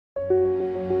So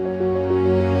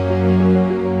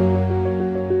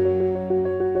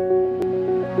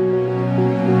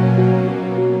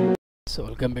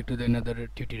welcome back to the another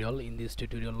tutorial. In this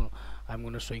tutorial I'm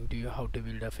going to showing to you how to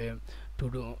build up a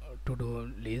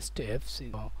to-do list f's.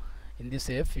 In this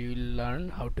f you will learn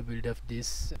how to build up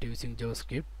this using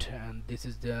JavaScript, and this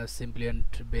is the simply and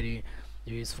very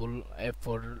useful app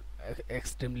for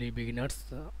extremely beginners.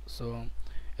 So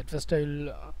at first I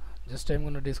will I'm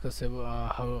going to discuss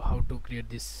how to create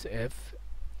this f.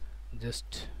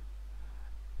 Just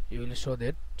you will show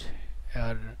that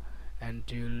here, and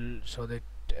you will show that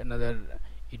another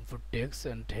input text,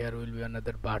 and here will be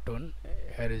another button.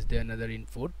 Here is the another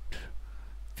input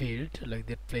field like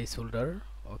that placeholder.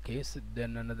 Okay, so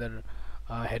then another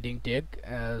heading tag.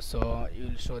 So you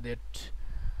will show that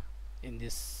in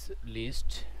this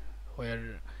list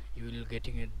where you will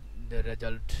getting it, the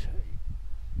result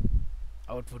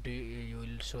output. You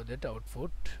will show that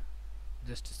output.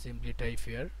 Just simply type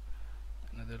here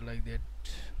another like that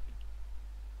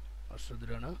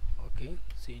Sudrana. Okay,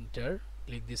 see enter,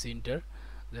 click this enter,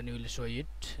 then you will show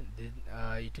it.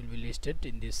 It will be listed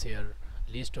in this here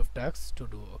list of tasks to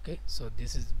do. Okay, so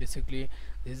this is basically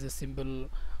this is a simple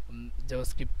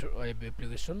JavaScript web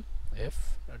application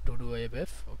f to do web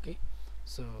f. Okay,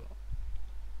 so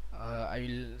I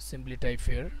will simply type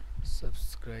here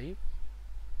subscribe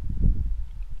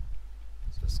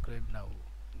now,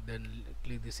 then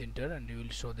click this enter, and you will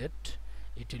show that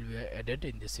it will be added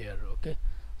in this here. Okay,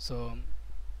 so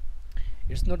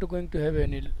it's not going to have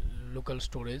any local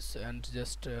storage, and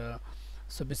just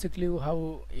so basically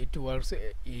how it works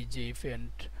is if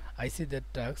and I see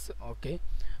that tags. Okay,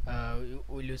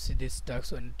 will you see this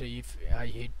tags, and if I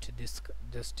hit this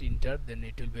just enter, then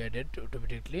it will be added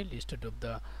automatically listed of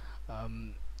the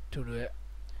to the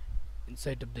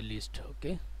inside of the list.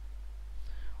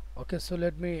 Okay, so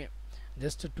let me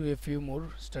just do a few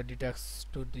more study tasks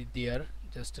to the there.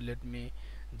 Just let me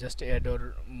just add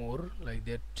or more like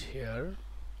that here.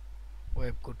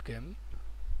 Web code came,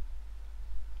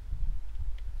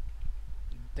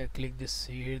 then click this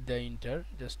here the enter,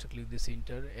 just click this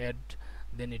enter, add,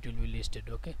 then it will be listed.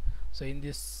 Okay, so in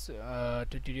this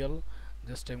tutorial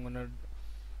just I'm gonna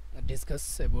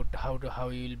discuss about how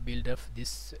you will build up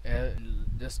this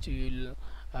just you will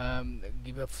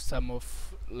give up some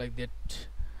of like that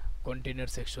container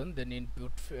section, then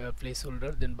input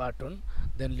placeholder, then button,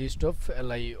 then list of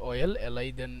li oil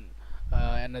li, then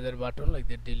another button like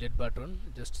the delete button.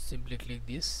 Just simply click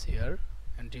this here,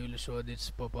 and you will show this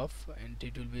pop-up, and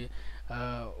it will be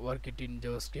work it in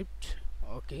JavaScript.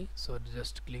 Okay, so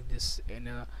just click this in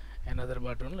another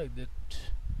button like that,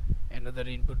 another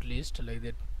input list like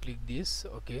that, click this.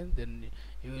 Okay, then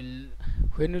you will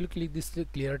when you will click this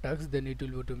clear tags, then it will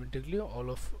be automatically all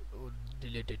of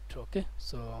deleted. Okay,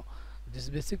 so this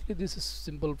basically this is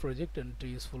simple project and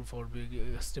useful for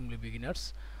extremely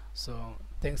beginners. So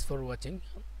thanks for watching.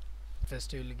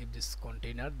 First you will give this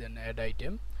container, then add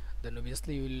item, then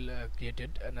obviously you will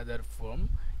created another form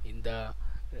in the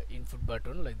input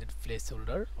button like that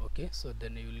placeholder. Okay, so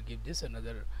then you will give this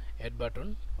another add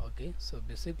button. Okay, so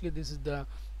basically this is the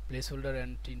placeholder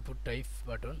and input type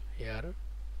button here.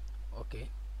 Okay,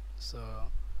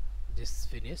 so this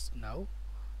finished now.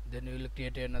 Then we will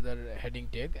create another heading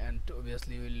tag, and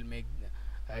obviously we will make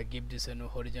give this a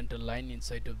horizontal line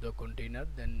inside of the container,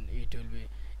 then it will be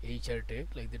HR tag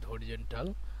like that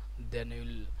horizontal. Then we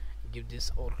will give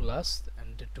this all class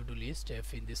and to do list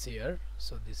f in this here.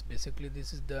 So this basically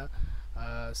this is the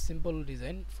simple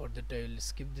design. For that I will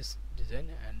skip this design,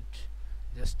 and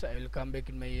just I will come back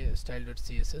in my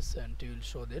style.css, and you will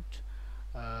show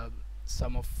that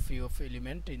some of few of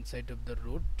element inside of the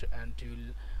root, and you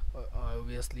will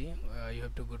obviously you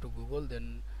have to go to Google,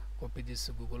 then copy this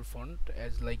Google font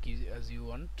as as you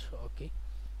want. Okay,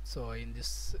 so in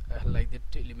this like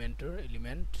that element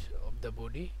of the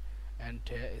body and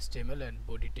HTML and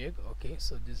body tag. Okay,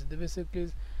 so this is the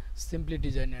basically simply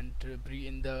design, and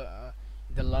in the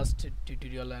last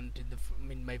tutorial and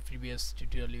in my previous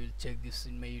tutorial you will check this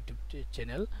in my YouTube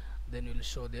channel, then you will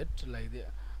show that like the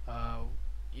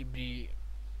every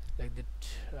like that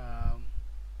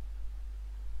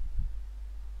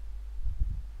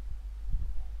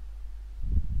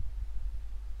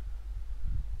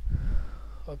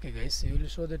okay guys, you will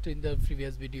show that in the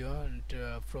previous video, and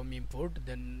from import,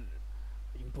 then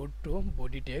import to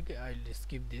body tag. I'll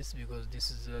skip this because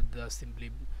this is the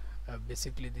simply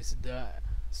basically this is the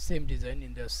same design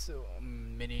in the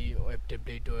many web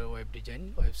template or web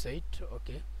design website.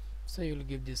 Okay, so you will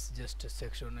give this just a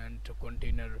section and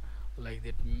container like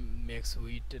that, makes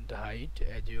width and height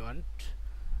as you want.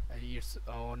 It's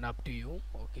on up to you.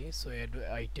 Okay, so add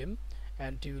item,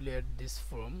 and you will add this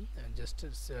from and just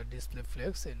display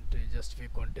flex and justify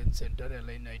content center,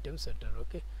 align item center.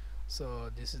 Okay,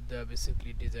 so this is the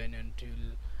basically design, and you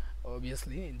will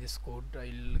obviously in this code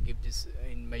I'll give this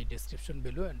in my description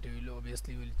below, and you will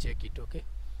obviously will check it. Okay,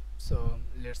 so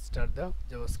let's start the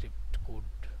JavaScript code.